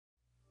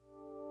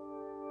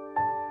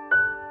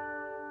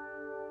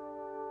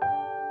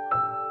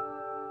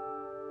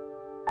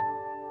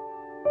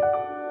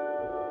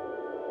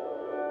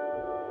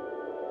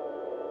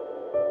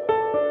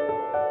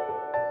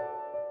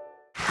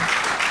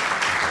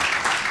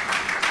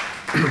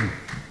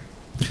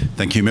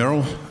Thank you,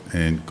 Meryl,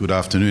 and good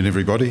afternoon,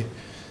 everybody.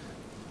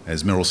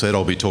 As Meryl said,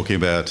 I'll be talking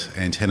about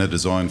antenna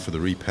design for the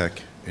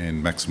Repack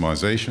and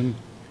Maximization.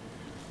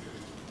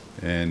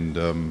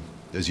 And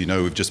as you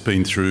know, we've just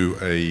been through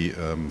a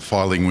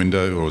filing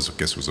window, or I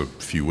guess it was a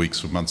few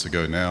weeks or months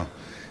ago now.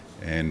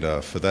 And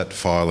for that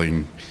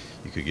filing,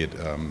 you could get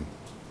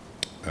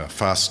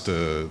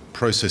faster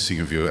processing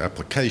of your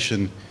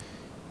application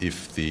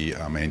if the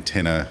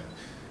antenna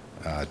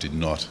did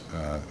not,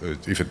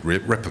 if it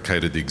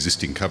replicated the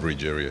existing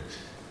coverage area.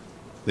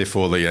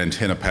 Therefore, the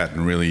antenna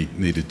pattern really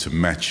needed to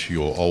match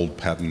your old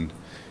pattern.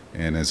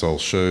 And as I'll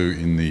show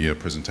in the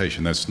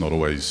presentation, that's not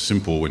always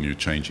simple when you're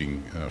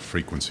changing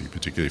frequency,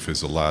 particularly if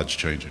there's a large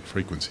change in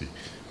frequency.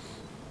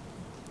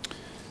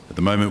 At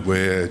the moment,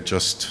 we're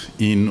just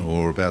in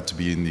or about to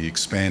be in the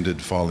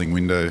expanded filing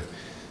window.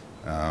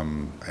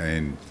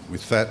 And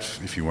with that,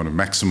 if you want to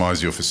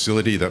maximize your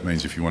facility, that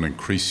means if you want to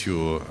increase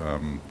your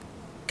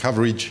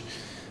coverage,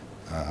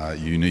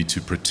 you need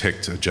to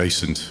protect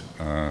adjacent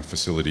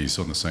facilities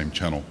on the same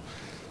channel.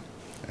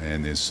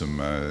 And there's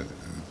some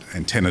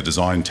antenna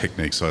design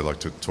techniques I'd like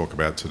to talk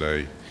about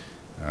today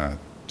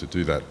to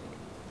do that.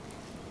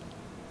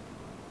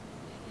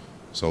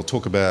 So I'll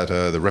talk about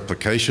the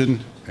replication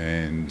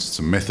and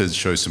some methods,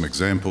 show some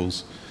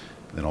examples.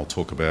 Then I'll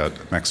talk about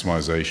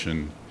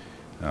maximization,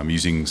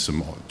 using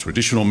some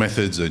traditional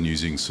methods and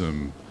using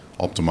some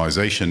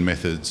optimization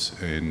methods,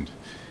 and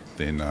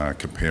then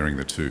comparing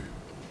the two.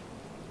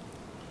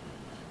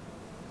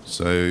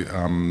 So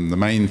the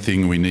main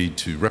thing we need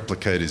to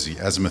replicate is the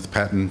azimuth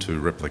pattern to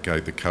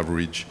replicate the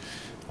coverage.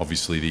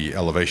 Obviously the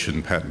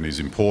elevation pattern is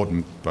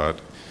important, but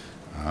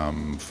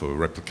for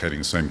replicating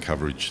the same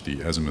coverage,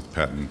 the azimuth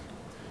pattern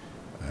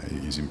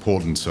is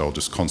important, so I'll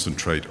just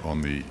concentrate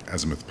on the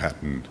azimuth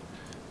pattern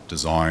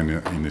design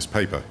in this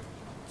paper.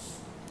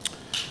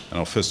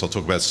 And first I'll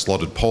talk about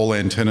slotted pole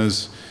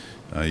antennas.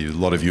 A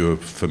lot of you are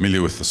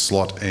familiar with the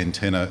slot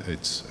antenna.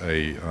 It's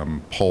a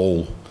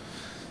pole,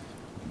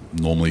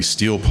 normally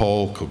steel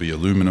pole, could be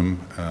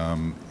aluminum,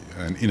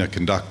 an inner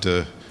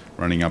conductor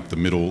running up the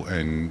middle,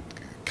 and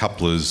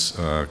couplers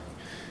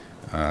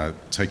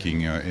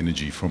taking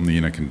energy from the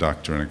inner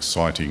conductor and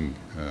exciting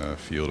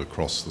field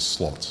across the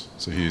slots.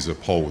 So here's a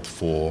pole with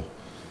 4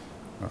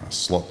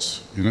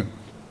 slots in it.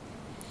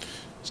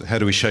 So how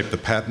do we shape the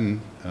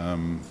pattern?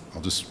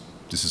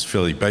 This is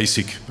fairly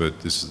basic,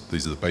 but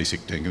these are the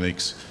basic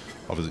techniques.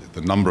 Obviously,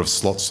 the number of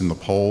slots in the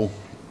pole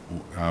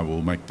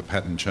will make the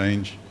pattern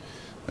change.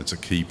 That's a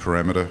key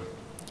parameter.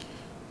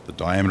 The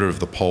diameter of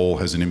the pole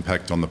has an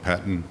impact on the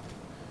pattern.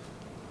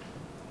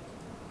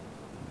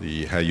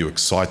 How you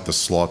excite the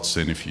slots,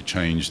 and if you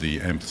change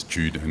the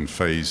amplitude and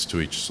phase to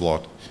each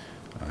slot,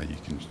 you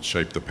can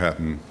shape the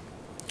pattern.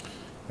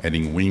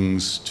 Adding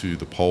wings to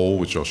the pole,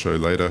 which I'll show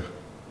later.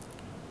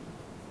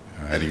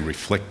 Adding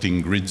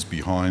reflecting grids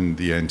behind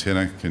the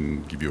antenna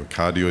can give you a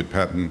cardioid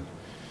pattern.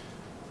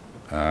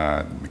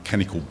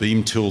 Mechanical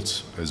beam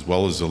tilt as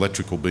well as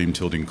electrical beam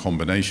tilt in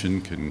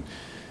combination can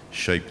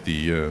shape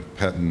the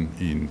pattern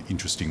in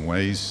interesting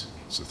ways.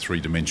 It's a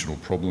 3-dimensional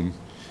problem.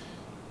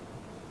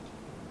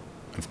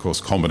 Of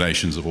course,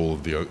 combinations of all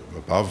of the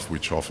above,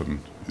 which often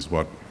is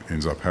what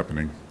ends up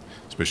happening,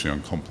 especially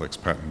on complex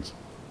patterns.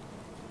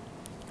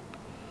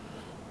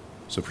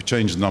 So if we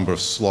change the number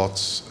of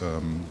slots,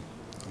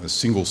 a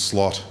single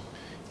slot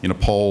in a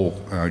pole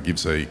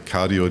gives a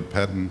cardioid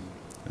pattern.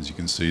 As you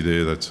can see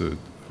there, that's a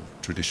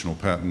traditional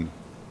pattern.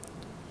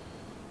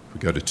 If we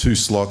go to 2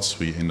 slots,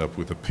 we end up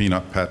with a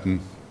peanut pattern.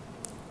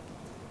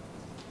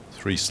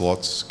 3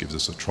 slots gives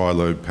us a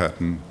trilobe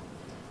pattern,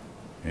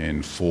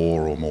 and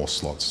 4 or more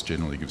slots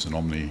generally gives an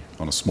omni.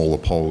 On a smaller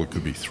pole, it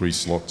could be 3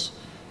 slots.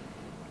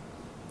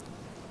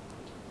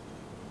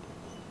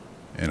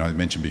 And I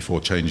mentioned before,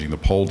 changing the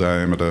pole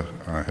diameter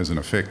has an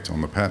effect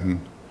on the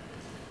pattern.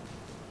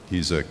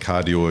 Here's a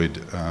cardioid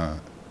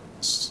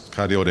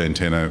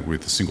antenna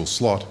with a single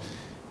slot,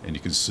 and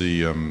you can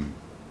see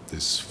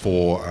there's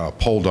 4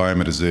 pole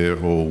diameters there,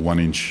 all 1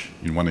 inch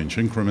in 1 inch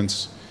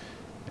increments,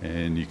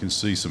 and you can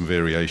see some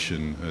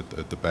variation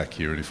at the back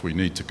here. And if we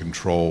need to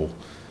control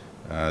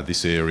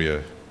this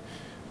area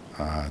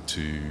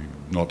to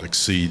not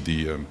exceed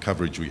the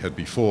coverage we had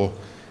before,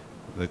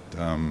 that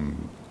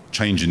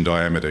change in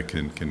diameter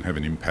can have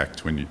an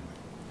impact when you.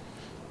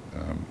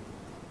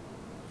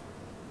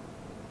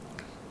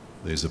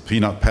 There's a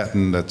peanut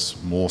pattern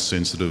that's more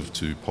sensitive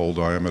to pole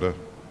diameter,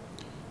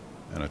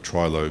 and a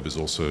trilobe is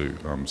also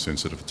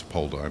sensitive to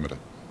pole diameter.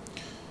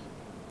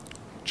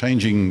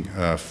 Changing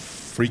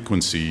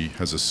frequency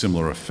has a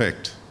similar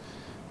effect.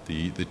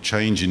 The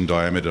change in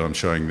diameter I'm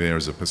showing there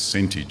as a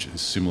percentage is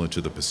similar to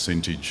the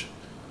percentage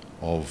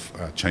of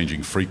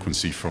changing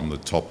frequency from the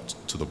top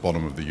to the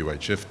bottom of the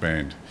UHF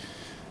band.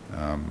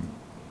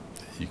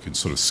 You can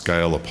sort of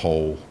scale a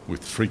pole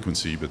with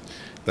frequency, but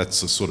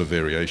that's a sort of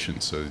variation.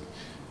 So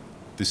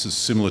this is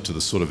similar to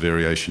the sort of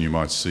variation you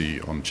might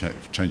see on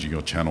changing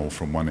your channel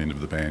from one end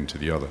of the band to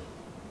the other.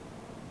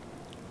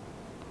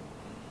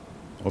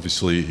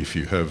 Obviously, if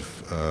you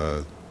have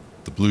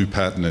the blue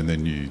pattern and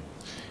then you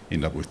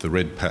end up with the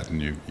red pattern,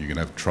 you're going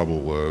to have trouble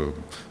with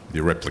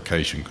your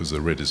replication because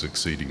the red is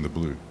exceeding the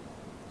blue.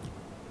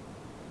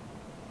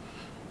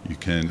 You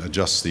can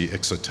adjust the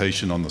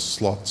excitation on the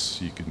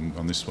slots. You can,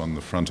 on this one,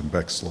 the front and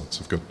back slots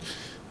have got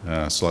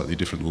slightly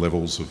different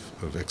levels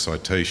of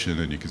excitation,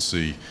 and you can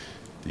see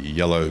the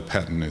yellow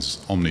pattern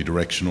is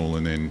omnidirectional,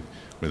 and then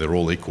where they're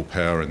all equal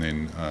power, and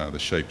then the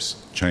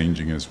shape's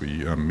changing as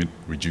we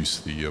reduce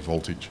the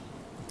voltage.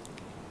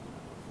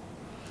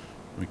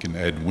 We can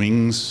add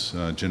wings,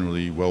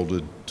 generally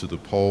welded to the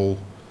pole.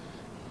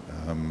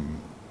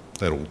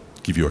 That'll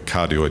give you a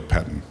cardioid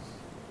pattern.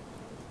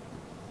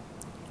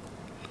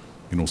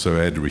 You can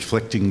also add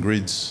reflecting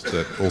grids.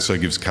 That also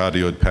gives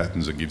cardioid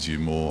patterns. It gives you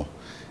more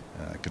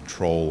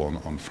control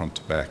on front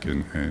to back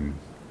and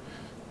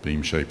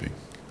beam shaping.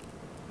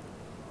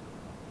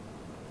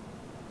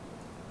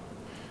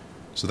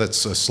 So that's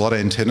slot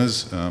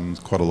antennas.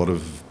 Quite a lot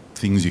of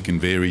things you can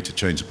vary to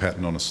change the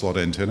pattern on a slot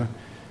antenna.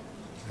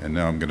 And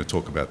now I'm going to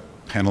talk about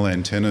panel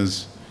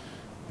antennas.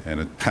 And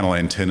a panel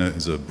antenna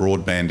is a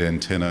broadband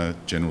antenna.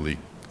 Generally,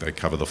 they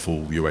cover the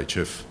full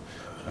UHF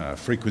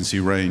frequency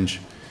range.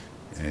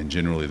 And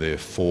generally they're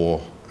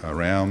four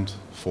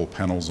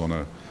panels on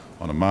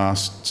a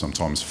mast,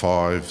 sometimes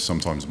 5,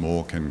 sometimes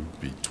more, can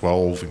be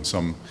 12 in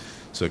some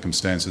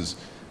circumstances.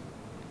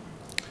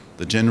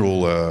 The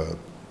general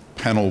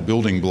panel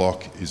building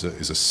block is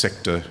a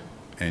sector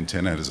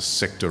antenna. It is a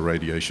sector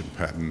radiation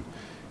pattern,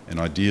 and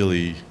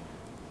ideally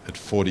at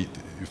 40,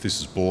 if this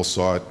is bore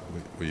site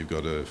where you've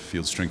got a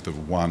field strength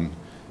of 1,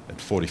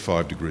 at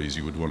 45 degrees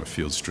you would want a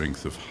field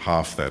strength of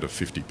half that, of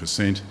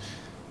 50%.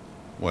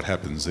 What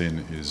happens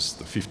then is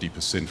the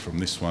 50% from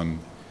this one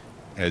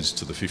adds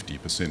to the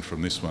 50%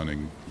 from this one,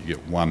 and you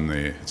get 1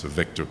 there. It's a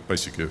vector,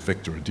 basically a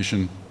vector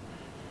addition,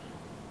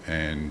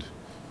 and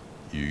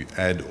you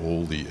add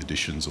all the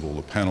additions of all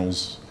the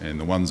panels, and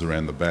the ones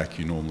around the back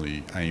you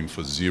normally aim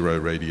for 0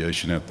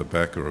 radiation out the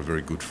back or a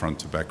very good front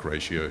to back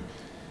ratio.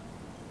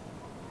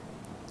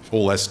 If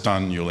all that's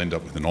done, you'll end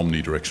up with an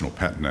omnidirectional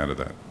pattern out of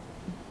that.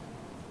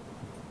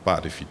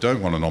 But if you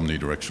don't want an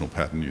omnidirectional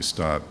pattern, you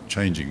start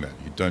changing that.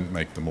 You don't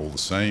make them all the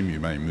same. You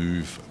may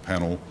move a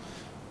panel,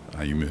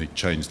 you may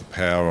change the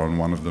power on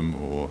one of them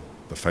or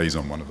the phase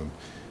on one of them.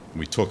 And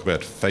we talk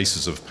about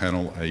faces of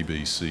panel, A,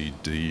 B, C,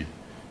 D.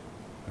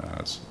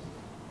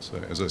 So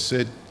as I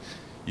said,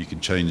 you can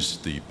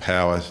change the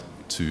power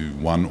to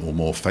 1 or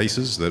more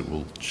faces that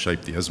will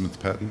shape the azimuth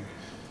pattern.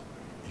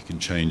 You can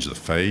change the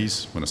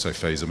phase. When I say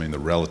phase, I mean the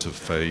relative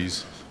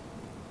phase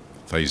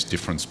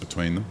difference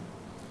between them.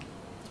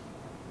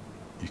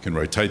 You can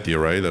rotate the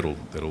array,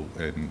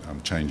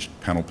 and change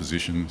panel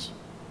positions.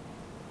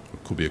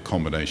 It could be a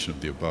combination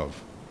of the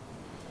above.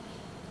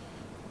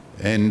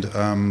 And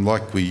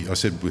like I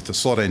said, with the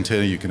slot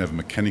antenna, you can have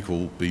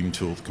mechanical beam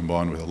tilt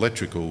combined with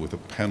electrical. With a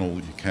panel,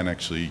 you can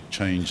actually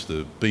change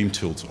the beam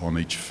tilt on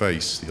each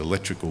face. The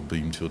electrical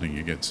beam tilting,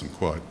 you get some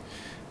quite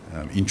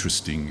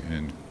interesting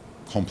and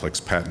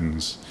complex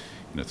patterns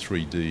in a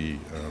 3D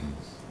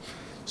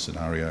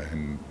scenario,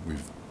 and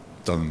we've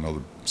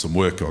done some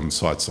work on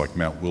sites like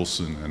Mount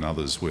Wilson and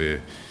others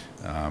where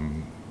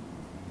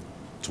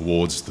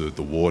towards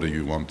the water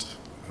you want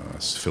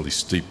fairly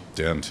steep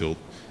down tilt,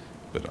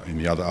 but in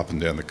the other up and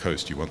down the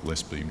coast you want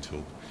less beam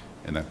tilt,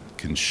 and that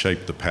can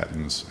shape the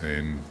patterns,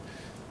 and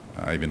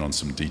even on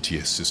some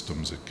DTS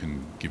systems it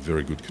can give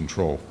very good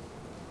control.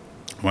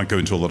 I won't go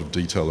into a lot of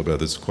detail about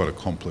this. It's quite a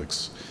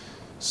complex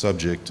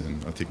subject,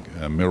 and I think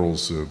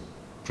Merrill's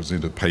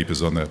presented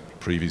papers on that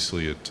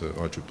previously at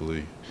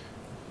IEEE.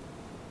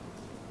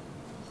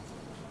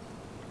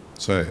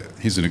 So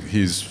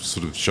here's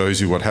sort of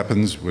shows you what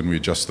happens when we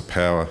adjust the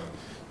power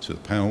to the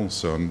panel.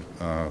 So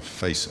on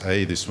face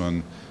A, this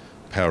one,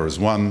 power is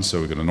 1, so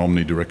we've got an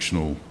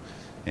omnidirectional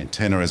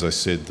antenna. As I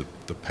said,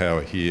 the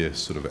power here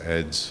sort of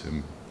adds,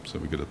 and so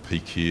we've got a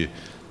peak here.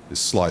 There's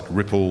slight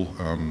ripple,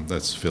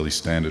 that's fairly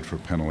standard for a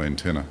panel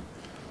antenna.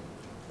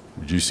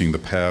 Reducing the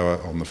power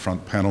on the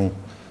front panel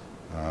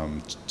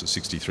to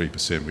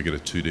 63%, we get a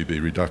 2 dB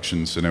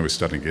reduction. So now we're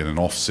starting to get an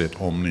offset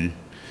omni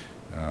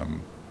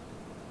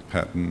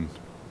pattern.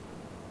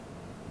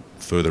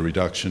 Further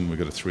reduction, we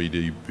got a 3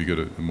 dB, we got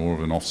a more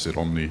of an offset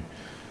omni.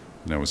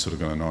 Now we're sort of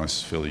got a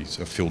nice, fairly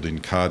filled-in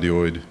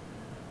cardioid,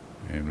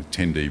 and with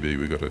 10 dB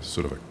we've got a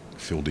sort of a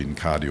filled-in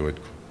cardioid,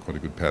 quite a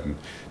good pattern.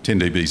 10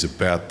 dB is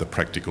about the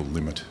practical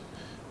limit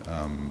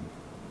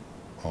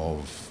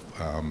of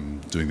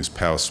doing this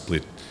power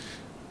split,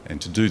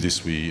 and to do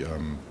this we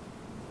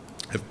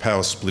have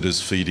power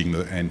splitters feeding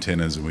the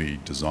antennas, and we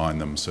design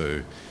them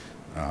so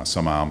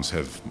some arms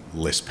have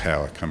less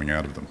power coming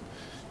out of them.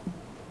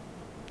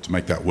 To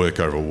make that work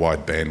over a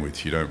wide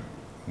bandwidth, you don't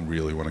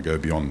really want to go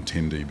beyond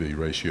 10 dB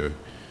ratio.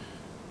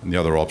 And the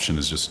other option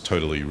is just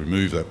totally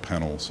remove that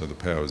panel so the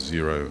power is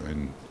 0,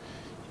 and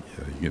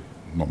you get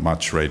not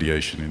much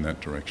radiation in that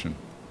direction.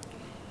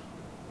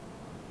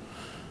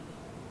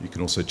 You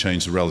can also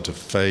change the relative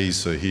phase.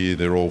 So here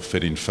they're all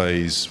fed in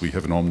phase. We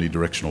have an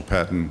omnidirectional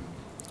pattern.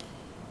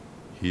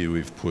 Here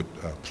we've put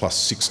plus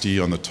 60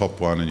 on the top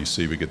one, and you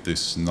see we get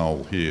this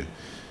null here.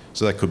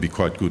 So that could be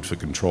quite good for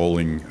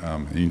controlling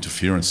an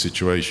interference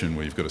situation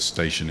where you've got a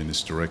station in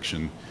this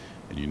direction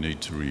and you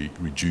need to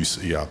reduce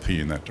ERP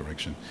in that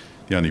direction.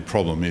 The only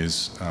problem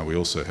is we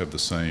also have the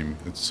same,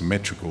 it's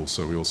symmetrical,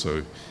 so we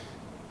also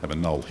have a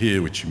null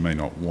here which you may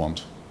not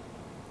want.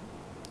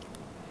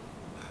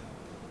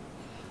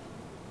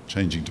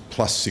 Changing to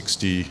plus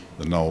 60,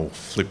 the null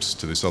flips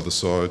to this other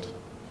side.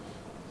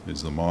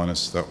 There's the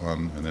minus, that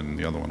one, and then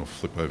the other one will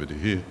flip over to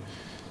here.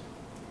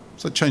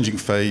 So changing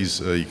phase,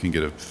 you can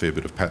get a fair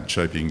bit of pattern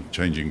shaping.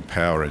 Changing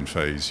power and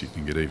phase, you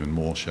can get even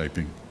more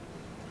shaping.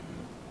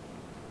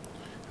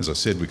 As I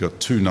said, we've got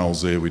two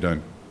nulls there. We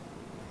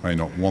may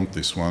not want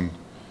this one.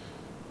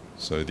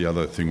 So the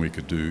other thing we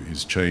could do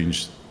is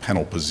change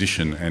panel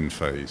position and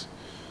phase.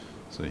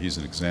 So here's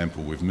an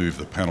example. We've moved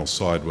the panel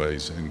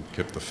sideways and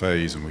kept the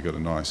phase, and we've got a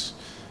nice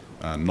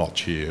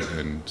notch here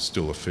and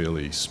still a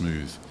fairly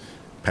smooth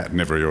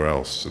pattern everywhere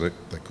else. So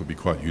that could be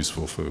quite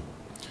useful for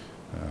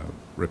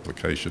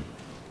replication.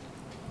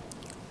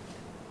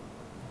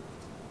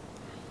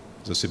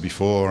 As I said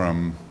before,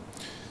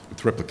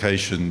 with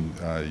replication,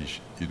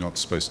 you're not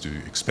supposed to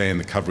expand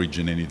the coverage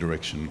in any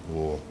direction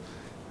or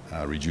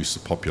reduce the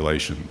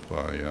population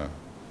by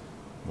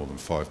more than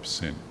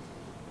 5%.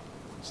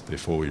 So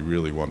therefore, we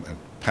really want a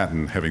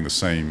pattern having the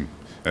same,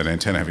 an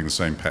antenna having the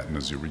same pattern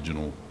as the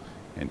original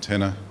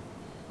antenna.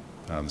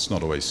 It's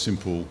not always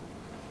simple.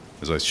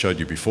 As I showed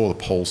you before, the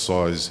pole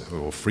size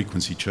or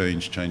frequency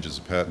changes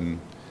the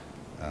pattern.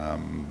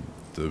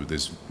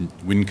 There's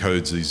wind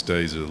codes these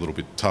days are a little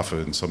bit tougher,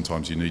 and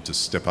sometimes you need to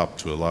step up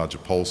to a larger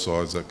pole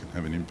size. That can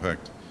have an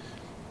impact.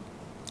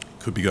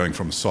 Could be going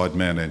from a side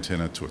mount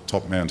antenna to a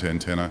top mount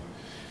antenna.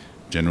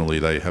 Generally,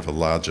 they have a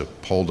larger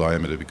pole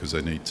diameter because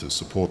they need to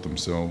support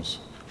themselves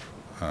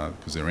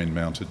because they're end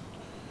mounted.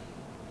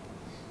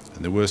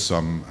 And there were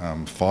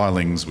some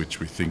filings which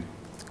we think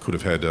could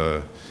have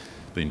had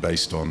been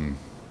based on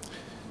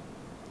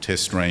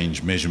test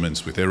range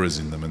measurements with errors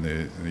in them, and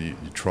you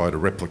try to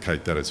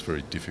replicate that, it's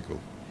very difficult.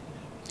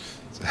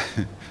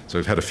 So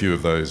we've had a few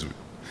of those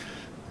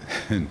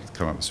and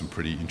come up with some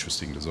pretty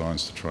interesting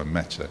designs to try and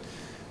match that.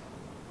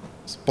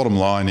 So bottom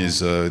line is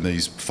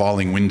these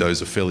filing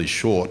windows are fairly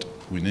short.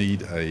 We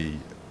need a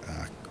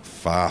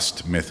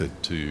fast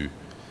method to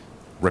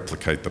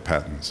replicate the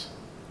patterns,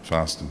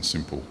 fast and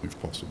simple if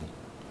possible.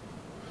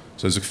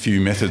 So there's a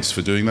few methods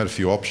for doing that, a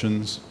few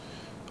options.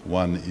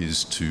 One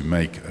is to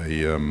make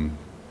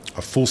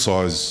a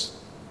full-size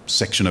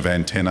section of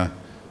antenna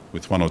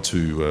with one or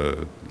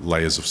two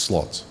layers of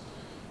slots.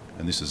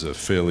 And this is a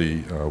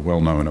fairly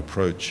well-known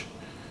approach.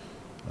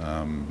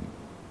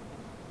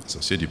 As I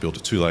said, you build a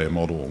two-layer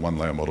model or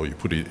one-layer model, you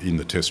put it in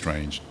the test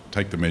range,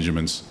 take the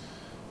measurements,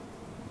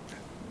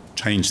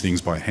 change things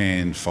by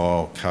hand,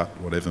 file, cut,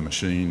 whatever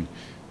machine,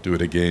 do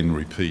it again,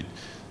 repeat.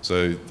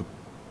 So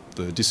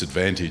the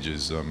disadvantage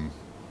is,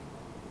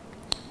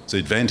 the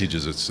advantage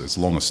is it's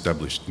long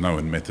established,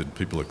 known method,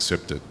 people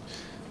accept it.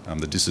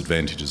 The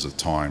disadvantage is the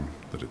time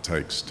that it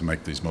takes to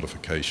make these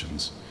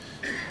modifications,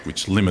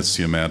 which limits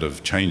the amount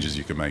of changes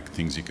you can make,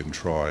 things you can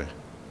try.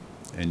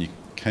 And you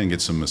can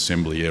get some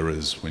assembly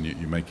errors when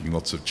you're making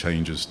lots of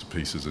changes to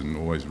pieces and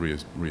always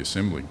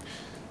reassembling.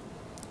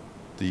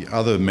 The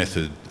other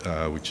method,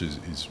 which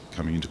is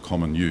coming into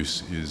common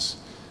use, is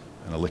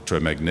an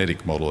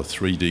electromagnetic model, a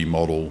 3D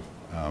model.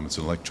 It's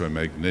an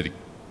electromagnetic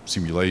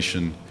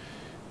simulation,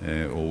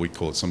 or we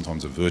call it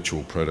sometimes a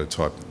virtual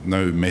prototype.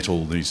 No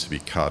metal needs to be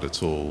cut,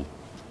 it's all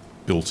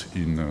built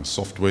in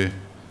software.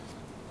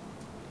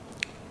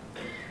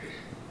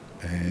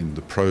 And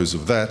the pros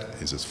of that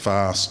is it's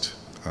fast.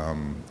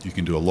 You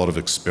can do a lot of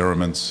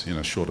experiments in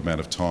a short amount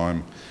of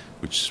time,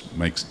 which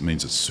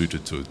means it's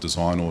suited to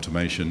design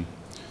automation.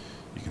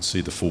 You can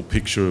see the full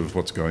picture of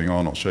what's going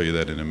on. I'll show you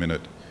that in a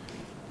minute.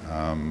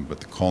 But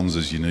the cons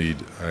is you need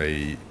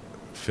a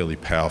fairly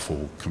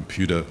powerful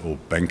computer or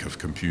bank of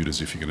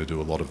computers if you're going to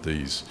do a lot of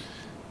these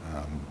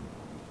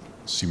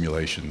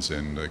simulations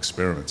and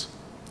experiments.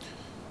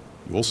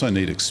 You also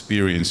need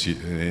experience.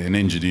 An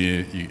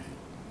engineer,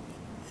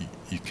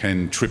 you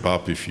can trip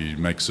up if you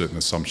make certain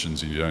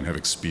assumptions and you don't have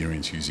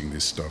experience using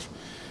this stuff.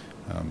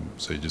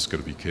 So you just got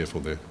to be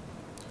careful there.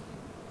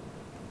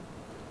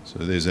 So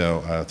there's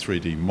our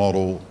 3D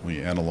model.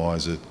 We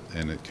analyze it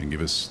and it can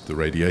give us the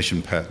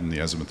radiation pattern, the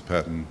azimuth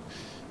pattern,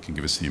 can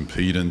give us the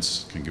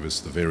impedance, can give us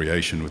the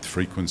variation with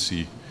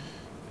frequency.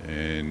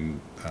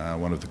 And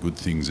one of the good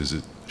things is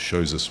it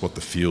shows us what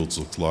the fields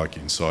look like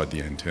inside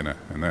the antenna,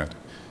 and that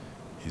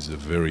is a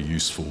very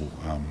useful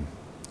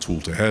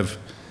tool to have,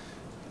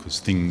 because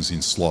things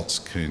in slots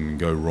can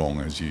go wrong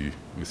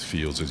with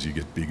fields as you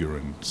get bigger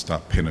and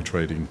start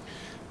penetrating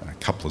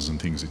couplers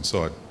and things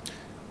inside.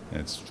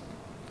 And it's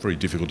very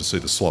difficult to see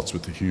the slots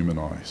with the human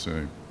eye,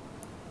 so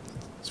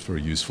it's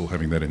very useful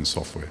having that in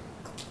software.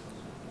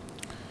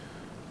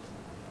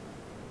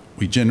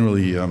 We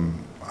generally,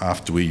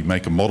 after we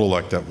make a model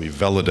like that, we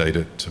validate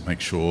it to make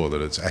sure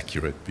that it's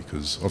accurate,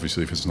 because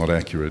obviously if it's not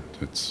accurate,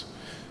 it's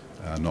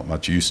not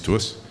much use to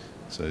us.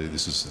 So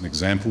this is an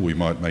example. We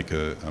might make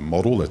a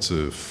model that's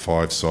a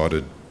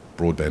 5-sided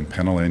broadband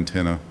panel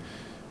antenna.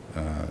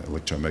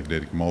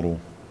 electromagnetic model.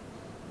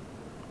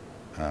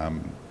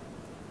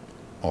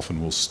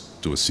 Often we'll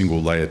do a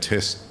single layer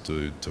test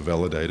to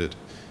validate it.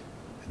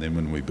 And then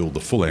when we build the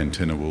full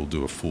antenna, we'll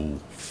do a full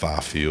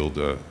far field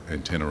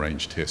antenna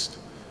range test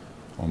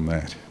on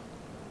that.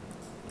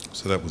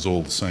 So that was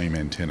all the same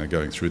antenna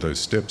going through those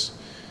steps.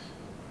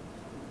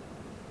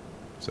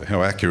 So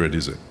how accurate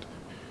is it?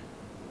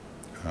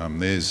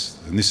 And this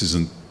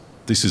isn't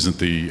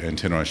the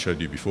antenna I showed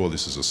you before.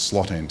 This is a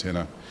slot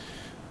antenna.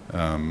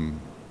 I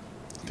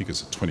think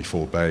it's a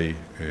 24 bay,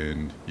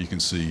 and you can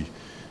see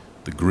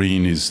the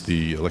green is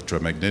the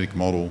electromagnetic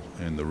model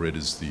and the red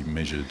is the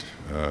measured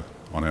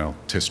on our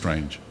test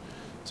range.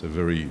 So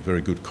very,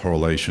 very good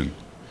correlation.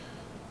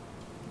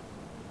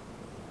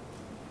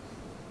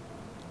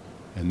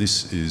 And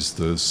this is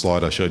the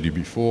slide I showed you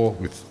before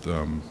with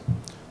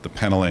the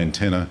panel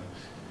antenna.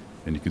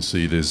 And you can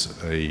see there's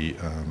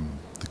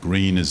the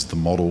green is the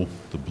model,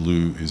 the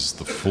blue is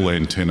the full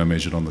antenna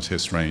measured on the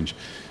test range,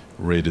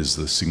 red is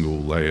the single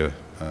layer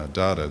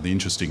data. The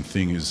interesting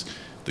thing is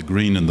the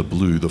green and the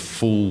blue, the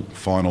full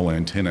final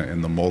antenna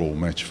and the model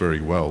match very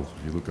well.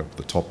 If you look up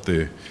the top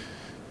there,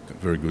 got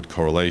very good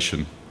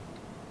correlation.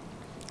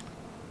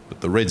 But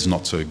the red's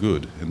not so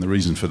good, and the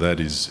reason for that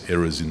is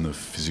errors in the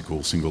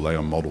physical single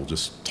layer model,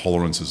 just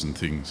tolerances and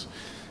things.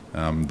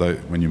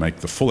 When you make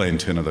the full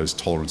antenna, those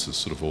tolerances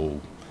sort of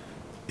all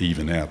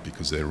even out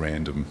because they're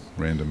random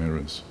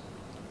errors.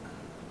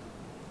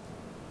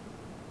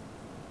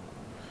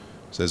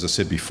 So as I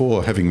said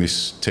before, having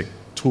this tech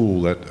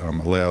tool that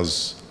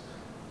allows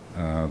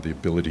the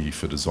ability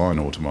for design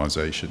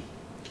automation.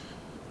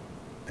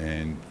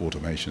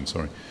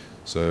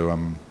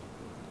 So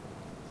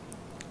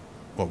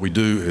what we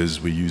do is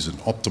we use an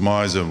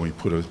optimizer and we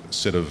put a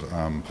set of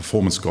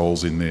performance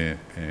goals in there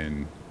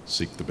and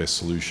seek the best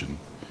solution.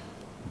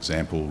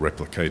 Example,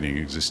 replicating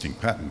existing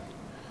pattern.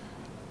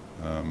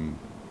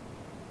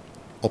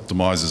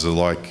 Optimizers are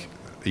like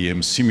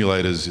EM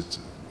simulators.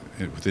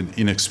 With an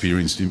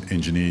inexperienced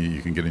engineer,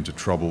 you can get into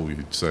trouble.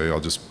 You'd say, I'll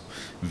just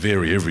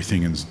vary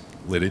everything and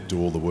let it do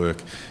all the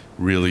work.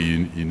 Really,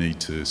 you need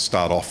to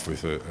start off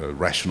with a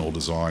rational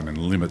design and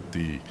limit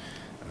the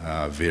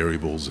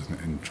variables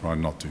and try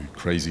not to do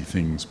crazy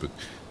things. But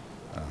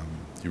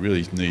you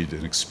really need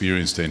an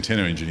experienced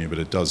antenna engineer, but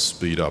it does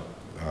speed up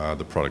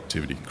the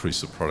productivity,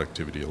 increase the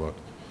productivity a lot.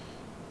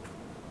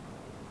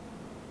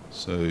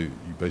 So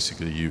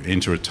you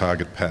enter a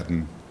target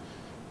pattern,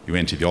 you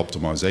enter the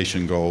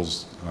optimization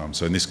goals.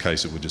 So in this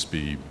case, it would just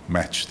be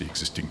match the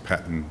existing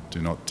pattern,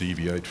 do not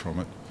deviate from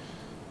it.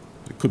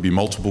 It could be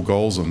multiple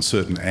goals on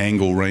certain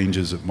angle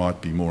ranges. It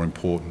might be more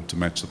important to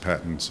match the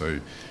pattern. So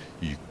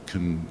you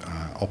can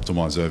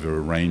optimize over a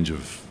range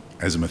of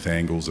azimuth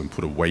angles and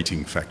put a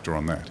weighting factor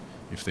on that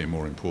if they're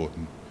more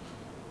important.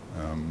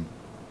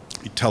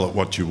 You tell it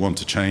what you want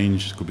to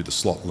change. It could be the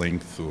slot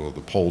length or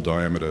the pole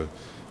diameter,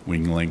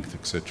 wing length,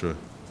 etc.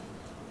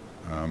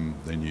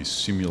 Then you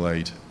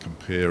simulate,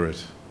 compare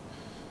it,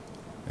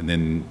 and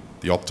then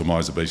the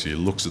optimizer basically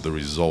looks at the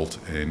result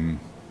and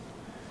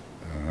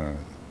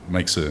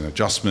makes an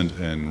adjustment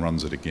and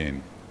runs it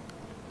again.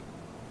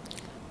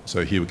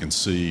 So here we can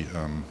see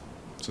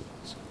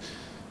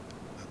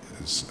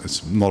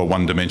it's not a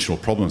one-dimensional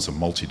problem, it's a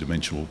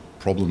multi-dimensional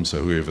problem.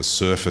 So we have a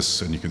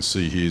surface, and you can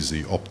see here's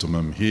the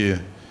optimum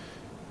here,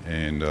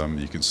 and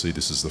you can see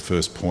this is the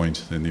first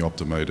point, then the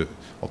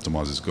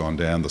optimizer's gone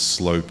down the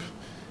slope,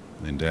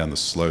 and then down the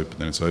slope, and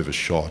then it's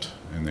overshot,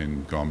 and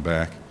then gone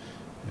back,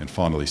 and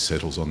finally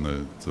settles on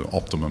the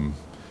optimum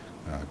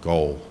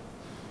goal.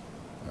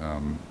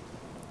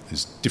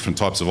 There's different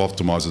types of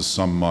optimizers.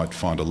 Some might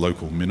find a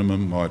local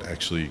minimum, might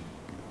actually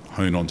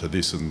hone onto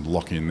this and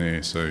lock in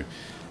there. So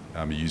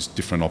you use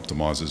different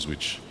optimizers,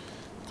 which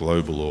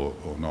global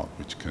or not,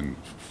 which can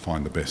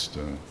find the best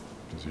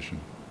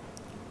position.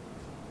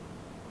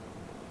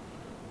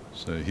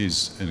 So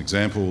here's an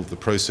example of the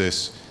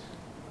process.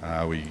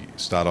 We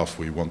start off,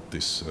 we want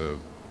this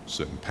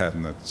certain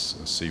pattern, that's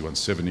a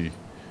C170,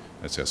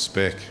 that's our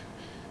spec.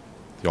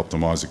 The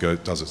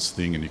optimizer does its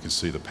thing, and you can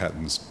see the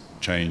pattern's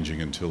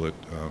changing until it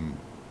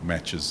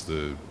matches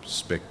the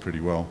spec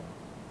pretty well.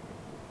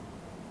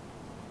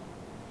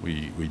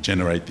 We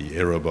generate the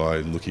error by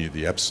looking at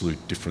the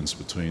absolute difference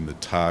between the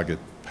target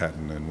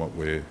pattern and what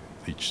we're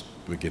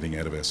getting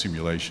out of our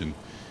simulation.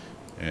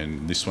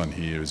 And this one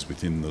here is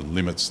within the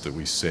limits that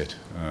we set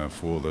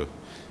for the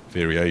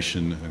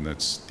variation, and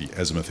that's the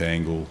azimuth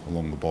angle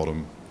along the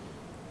bottom,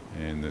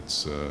 and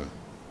that's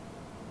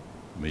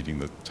meeting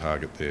the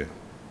target there.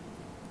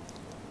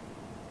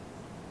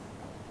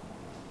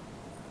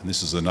 And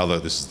this is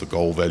the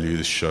goal value.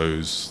 This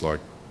shows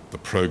like the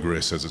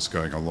progress as it's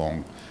going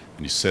along,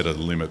 and you set a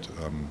limit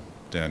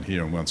down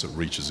here, and once it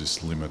reaches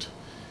this limit,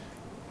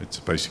 it's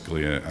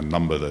basically a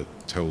number that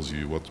tells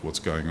you what's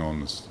going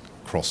on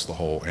across the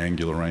whole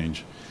angular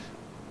range.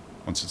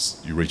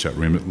 Once you reach that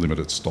limit,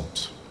 it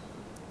stops.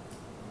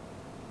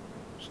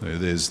 So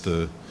there's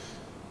the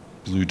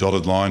blue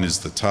dotted line is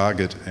the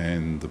target,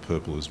 and the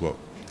purple is what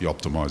the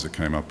optimizer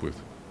came up with.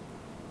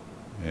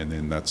 and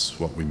then that's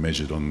what we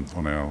measured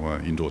on our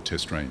indoor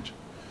test range.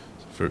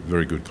 So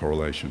very good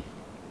correlation.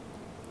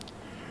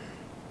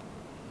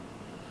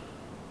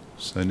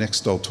 So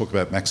next I'll talk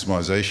about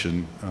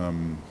maximization.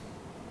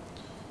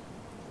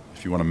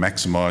 If you want to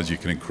maximize, you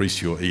can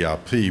increase your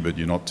ERP, but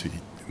you're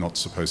not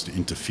supposed to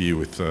interfere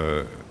with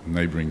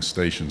neighboring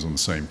stations on the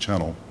same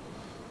channel.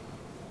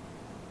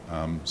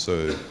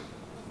 So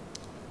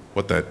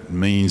what that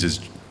means is,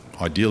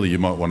 ideally you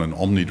might want an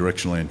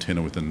omnidirectional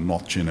antenna with a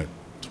notch in it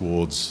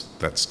towards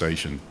that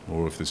station,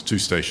 or if there's two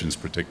stations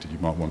protected, you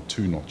might want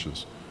two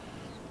notches.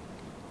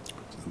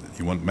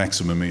 You want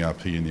maximum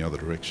ERP in the other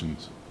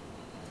directions.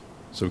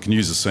 So we can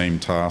use the same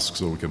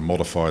tasks, or we can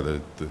modify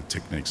the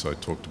techniques I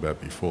talked about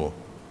before.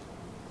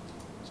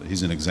 So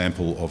here's an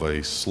example of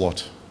a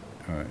slot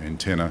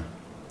antenna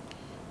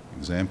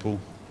example.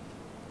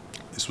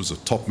 This was a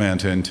top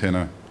mount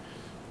antenna,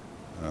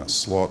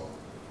 slot,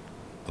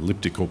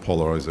 elliptical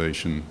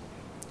polarization.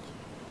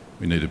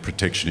 We needed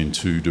protection in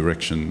two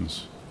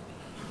directions,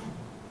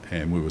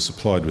 and we were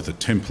supplied with a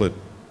template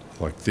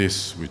like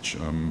this, which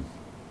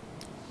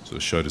sort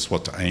of showed us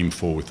what to aim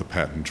for with the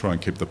pattern. Try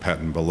and keep the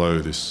pattern below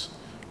this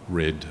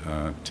red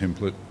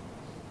template.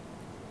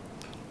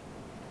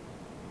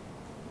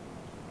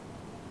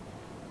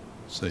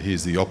 So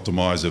here's the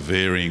optimizer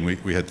varying.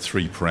 We had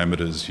three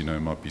parameters, you know,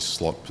 it might be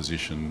slot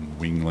position,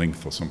 wing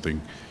length or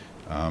something.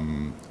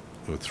 There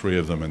were three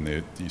of them,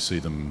 and you see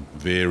them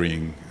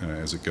varying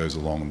as it goes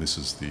along. This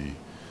is the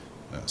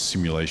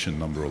simulation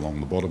number along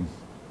the bottom.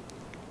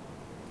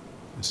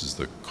 This is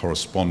the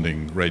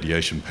corresponding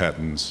radiation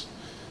patterns.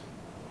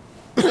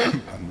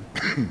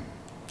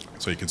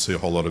 So you can see a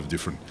whole lot of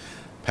different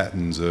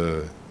patterns,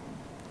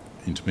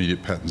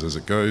 intermediate patterns as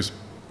it goes.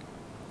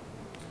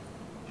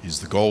 Here's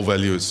the goal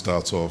value. It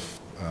starts off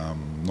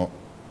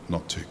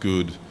not too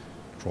good,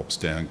 drops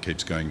down,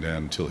 keeps going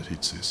down until it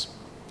hits this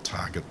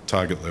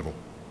target level.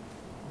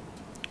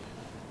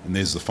 And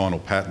there's the final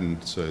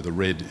pattern. So the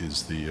red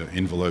is the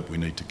envelope we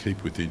need to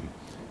keep within,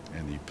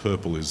 and the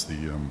purple is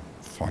the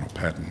final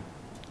pattern.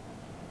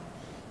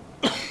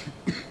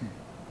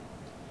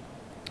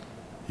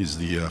 Here's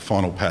the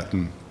final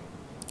pattern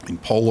in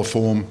polar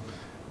form.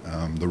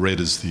 The red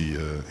is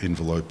the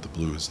envelope, the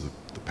blue is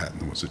the pattern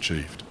that was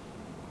achieved.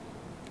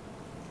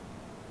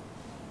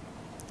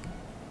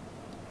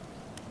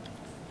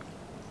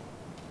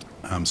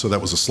 So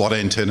that was a slot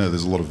antenna.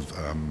 There's a lot of,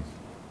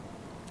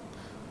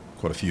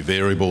 quite a few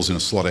variables in a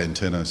slot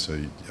antenna, so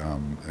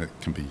it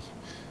can be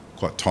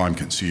quite time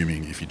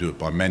consuming if you do it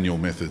by manual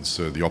methods,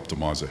 so the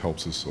optimizer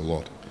helps us a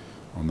lot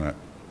on that.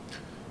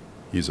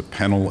 Here's a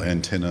panel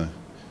antenna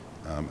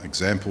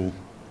example.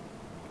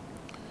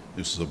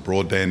 This is a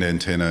broadband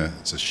antenna.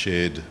 It's a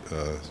shared,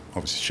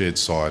 obviously shared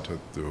site.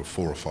 There were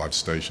 4 or 5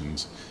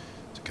 stations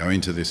to go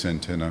into this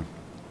antenna.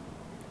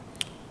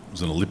 It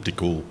was an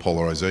elliptical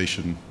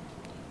polarization,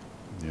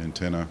 the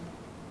antenna.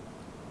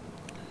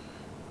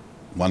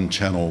 One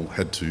channel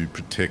had to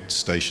protect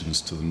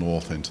stations to the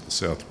north and to the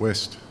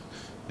southwest.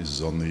 This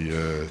is on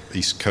the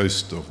east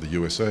coast of the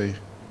USA.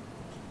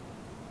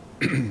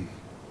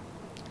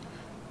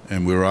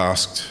 And we were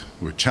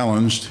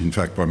challenged, in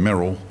fact, by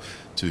Merrill,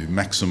 to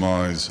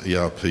maximise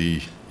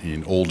ERP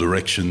in all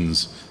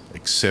directions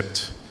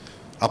except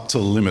up to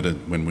the limit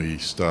when we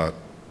start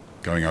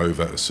going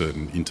over a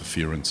certain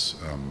interference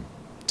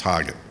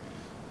target.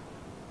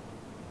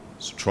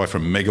 So try for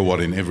a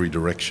megawatt in every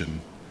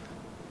direction,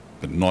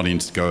 but not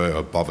go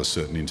above a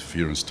certain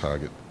interference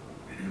target.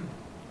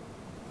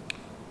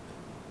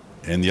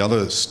 And the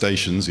other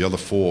stations, the other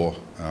 4,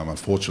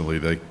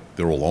 unfortunately,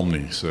 they're all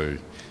omni, so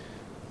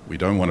we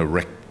don't want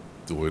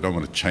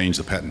to change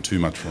the pattern too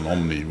much from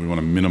omni. We want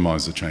to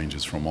minimise the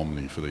changes from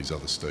omni for these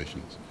other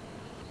stations.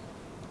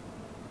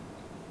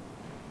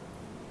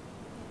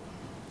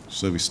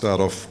 So we start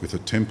off with a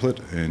template,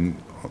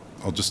 and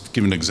I'll just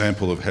give an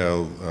example of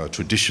how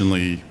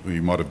traditionally we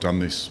might have done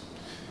this.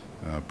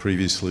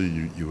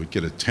 Previously, you would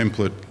get a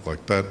template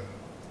like that.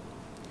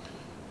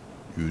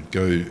 You would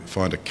go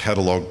find a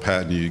catalogue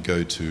pattern. You'd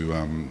go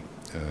to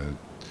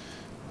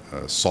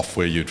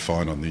software you'd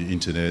find on the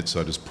internet.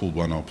 So I just pulled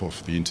one up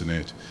off the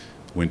internet,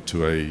 went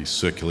to a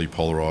circularly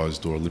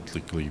polarised or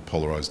elliptically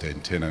polarised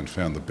antenna and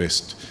found the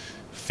best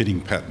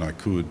fitting pattern I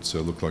could. So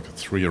it looked like a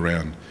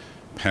 3-around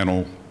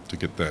panel to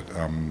get that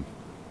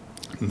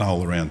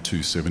null around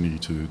 270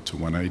 to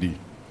 180.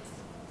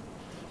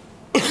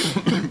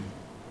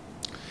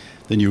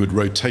 Then you would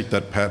rotate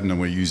that pattern, and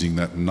we're using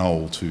that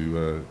null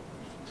to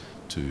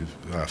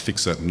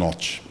fix that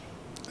notch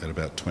at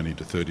about 20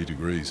 to 30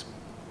 degrees.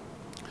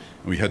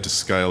 And we had to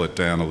scale it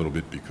down a little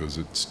bit because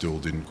it still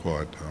didn't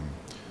quite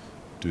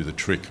do the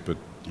trick, but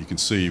you can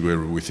see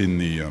we're within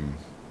the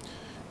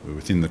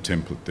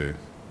template there.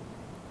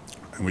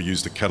 And we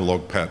used a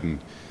catalogue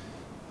pattern.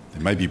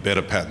 There may be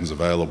better patterns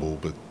available,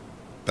 but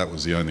that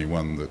was the only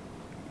one that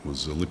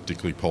was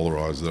elliptically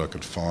polarised that I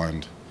could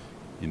find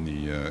in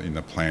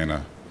the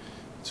planner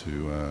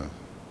to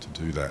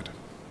do that.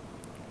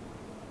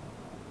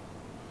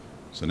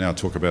 So now I'll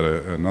talk about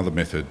another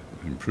method,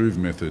 an improved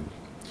method.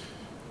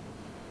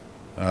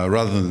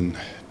 Rather than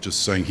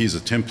just saying, here's a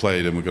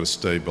template and we've got to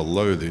stay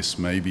below this,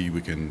 maybe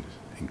we can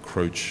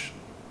encroach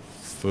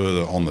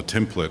further on the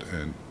template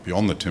and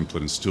beyond the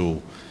template and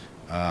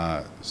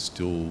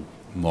still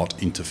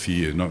not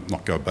interfere,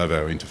 not go above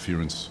our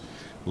interference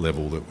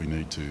level that we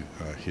need to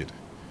hit.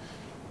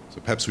 So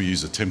perhaps we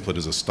use a template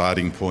as a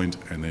starting point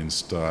and then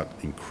start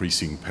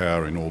increasing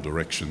power in all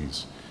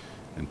directions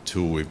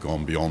until we've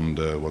gone beyond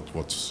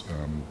what's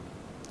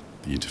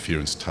the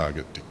interference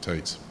target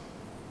dictates.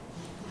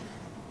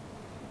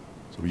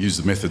 So we use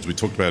the methods we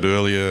talked about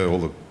earlier, all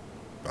the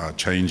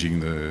changing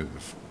the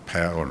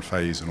power and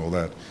phase and all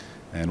that,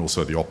 and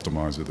also the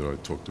optimizer that I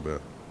talked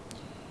about.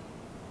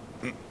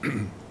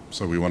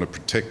 So we want to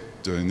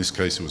protect, in this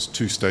case it was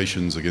 2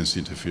 stations against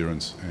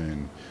interference,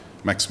 and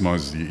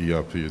maximize the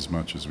ERP as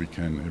much as we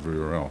can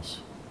everywhere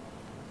else.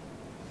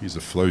 Here's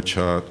a flow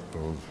chart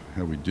of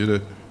how we did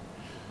it.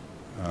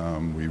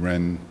 We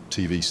ran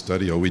TV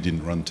study, or we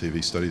didn't run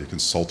TV study, the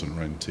consultant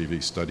ran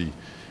TV study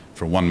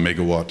for 1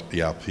 megawatt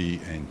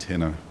ERP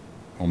antenna,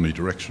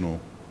 omnidirectional.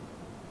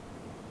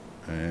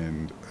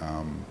 And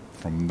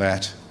from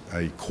that,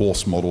 a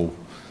course model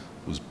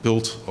was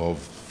built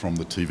from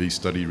the TV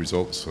study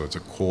results. So it's a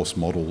course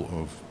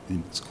model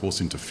it's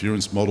course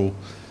interference model.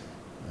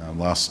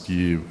 Last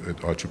year at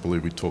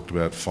IEEE we talked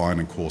about fine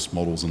and coarse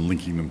models and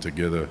linking them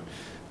together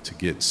to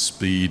get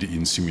speed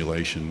in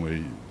simulation, where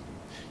you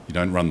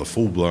don't run the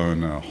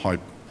full-blown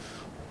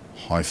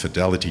high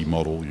fidelity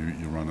model,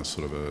 you run a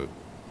sort of a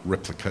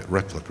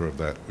replica of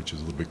that, which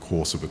is a little bit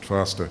coarser but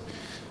faster.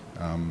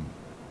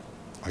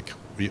 I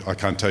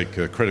can't take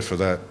credit for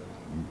that.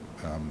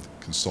 The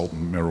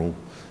consultant Merrill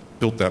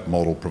built that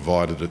model,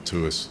 provided it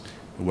to us.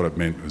 What it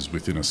meant was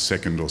within a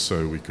second or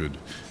so we could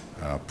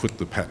put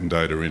the pattern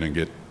data in and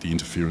get the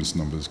interference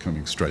numbers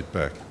coming straight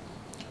back.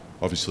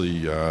 Obviously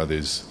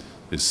there's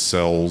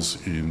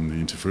cells in the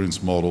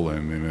interference model,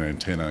 and in an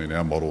antenna in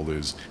our model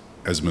there's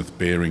azimuth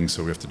bearings,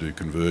 so we have to do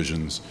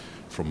conversions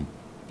from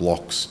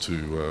blocks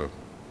to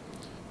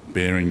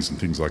bearings and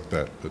things like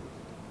that, but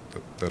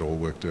that all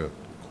worked out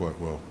quite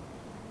well.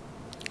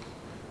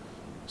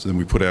 So then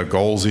we put our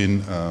goals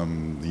in.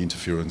 The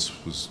interference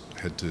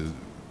had to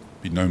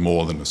be no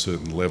more than a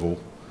certain level,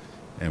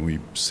 and we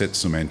set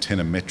some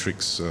antenna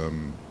metrics,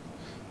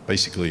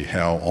 basically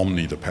how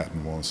omni the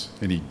pattern was.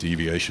 Any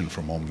deviation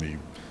from omni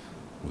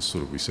was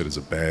sort of, we set as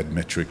a bad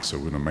metric, so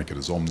we're going to make it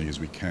as omni as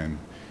we can.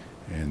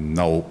 And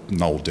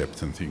null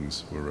depth and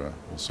things were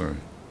also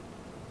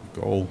a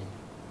goal.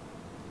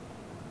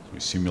 So we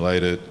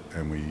simulate it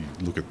and we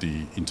look at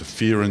the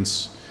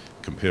interference,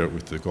 compare it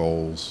with the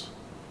goals,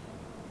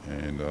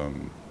 and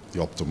the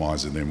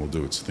optimizer then will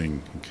do its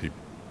thing and keep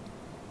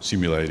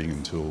simulating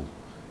until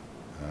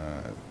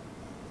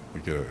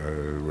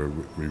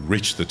we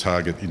reach the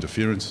target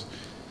interference,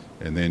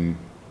 and then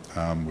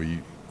we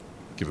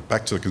give it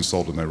back to the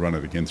consultant. They run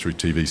it again through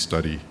TV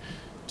study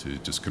to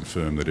just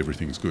confirm that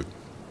everything's good.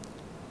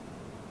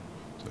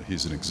 So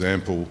here's an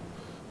example.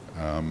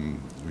 In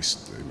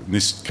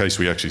this case,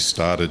 we actually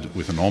started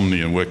with an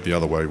omni and worked the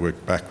other way,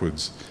 worked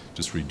backwards,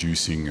 just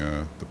reducing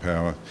the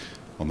power.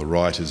 On the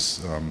right is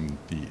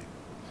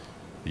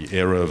the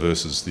error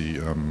versus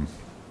the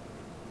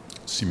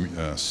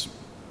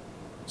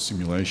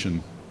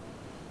simulation.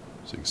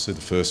 So you can see the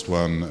first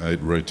one,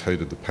 it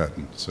rotated the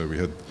pattern. So we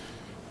had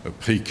a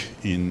peak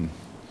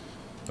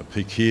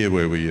here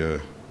where we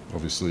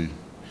obviously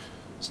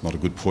it's not a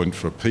good point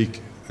for a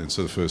peak, and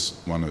so the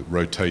first one, it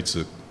rotates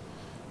it.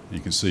 You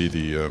can see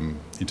the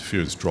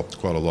interference dropped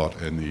quite a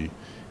lot, and the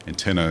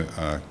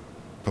antenna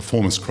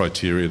performance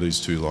criteria, these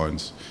 2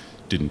 lines,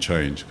 didn't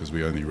change because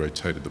we only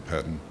rotated the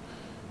pattern.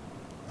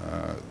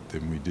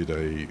 Then we did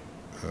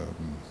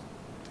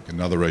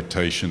another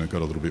rotation. It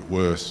got a little bit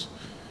worse.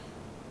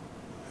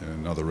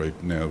 And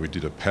now we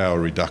did a power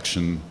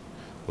reduction,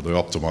 or the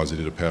optimizer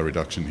did a power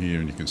reduction here,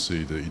 and you can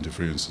see the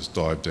interference has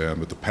dived down,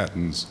 but the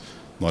pattern's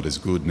not as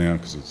good now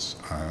because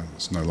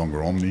it's no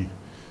longer omni.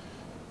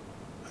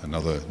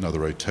 Another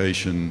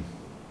rotation,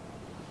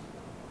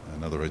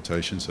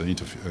 so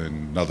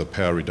another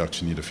power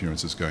reduction,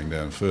 interference is going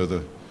down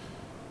further.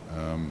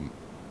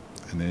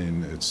 And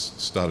then it's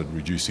started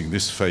reducing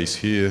this face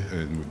here,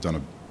 and we've done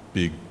a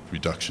big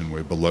reduction.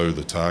 We're below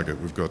the target.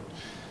 We've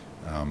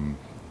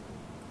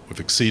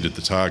exceeded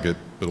the target,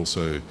 but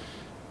also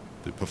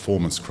the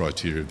performance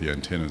criteria of the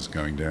antenna is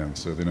going down.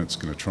 So then it's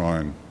going to try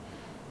and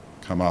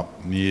come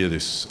up near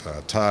this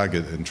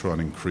target and try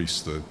and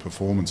increase the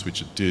performance,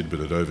 which it did, but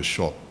it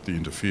overshot the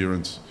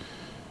interference.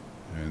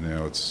 And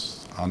now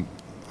it's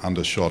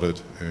undershot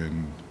it,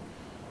 and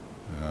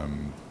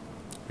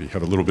we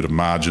have a little bit of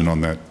margin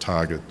on that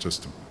target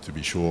just to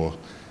be sure.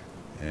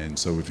 And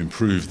so we've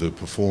improved the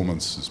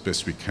performance as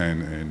best we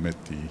can and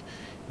met the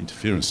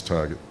interference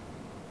target.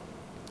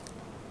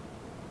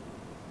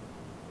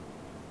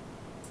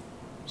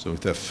 So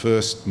with that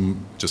first,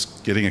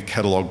 just getting a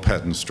catalogue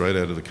pattern straight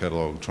out of the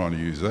catalogue, trying to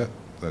use that,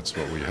 that's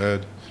what we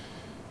had.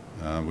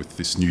 With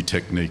this new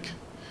technique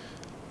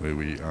where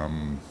we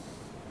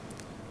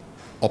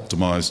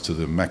optimised to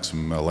the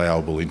maximum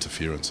allowable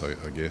interference,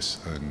 I guess,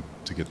 and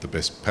to get the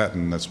best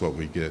pattern, that's what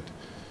we get.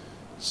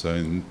 So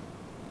in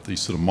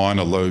these sort of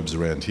minor lobes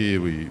around here,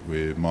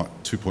 we're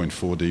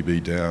 2.4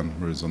 dB down,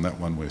 whereas on that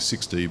one we're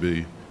 6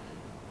 dB.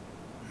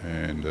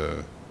 And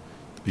the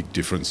big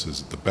difference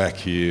is at the back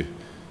here,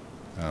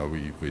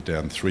 we're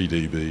down 3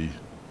 dB.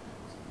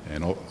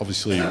 And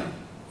obviously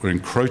we're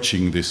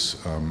encroaching this,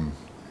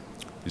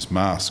 this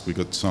mask. We've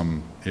got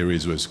some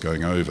areas where it's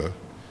going over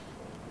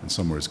and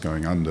somewhere it's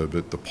going under,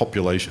 but the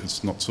population,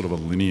 it's not sort of a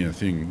linear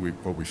thing.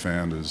 What we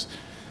found is,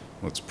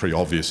 well, it's pretty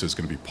obvious there's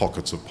going to be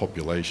pockets of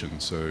population,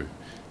 so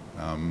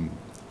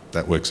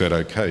that works out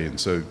okay. And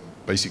so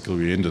basically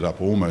we ended up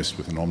almost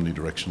with an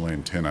omnidirectional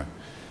antenna.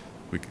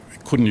 We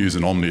couldn't use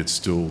an omni, it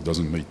still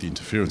doesn't meet the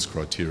interference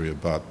criteria,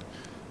 but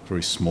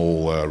very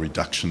small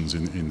reductions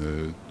in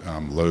the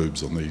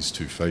lobes on these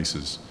two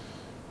faces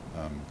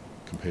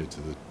compared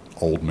to the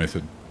old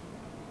method.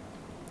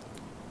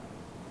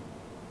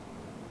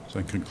 So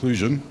in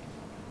conclusion,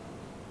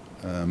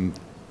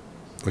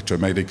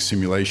 electromagnetic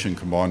simulation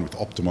combined with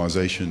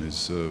optimization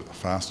is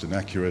fast and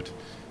accurate,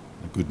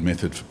 a good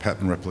method for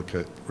pattern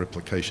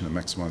replication and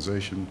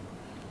maximization.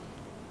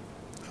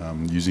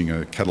 Using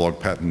a catalog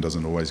pattern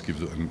doesn't always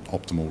give an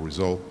optimal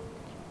result.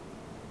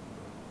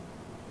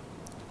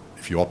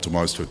 If you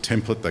optimize to a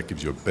template, that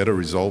gives you a better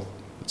result.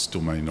 It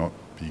still may not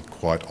be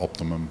quite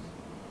optimum.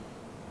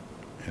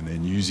 And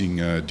then using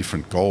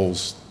different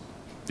goals,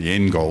 the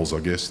end goals, I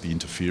guess, the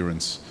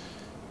interference,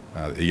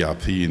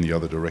 ERP in the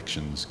other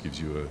directions gives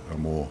you a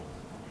more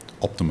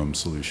optimum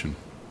solution.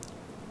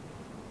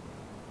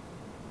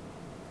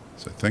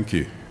 So thank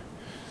you.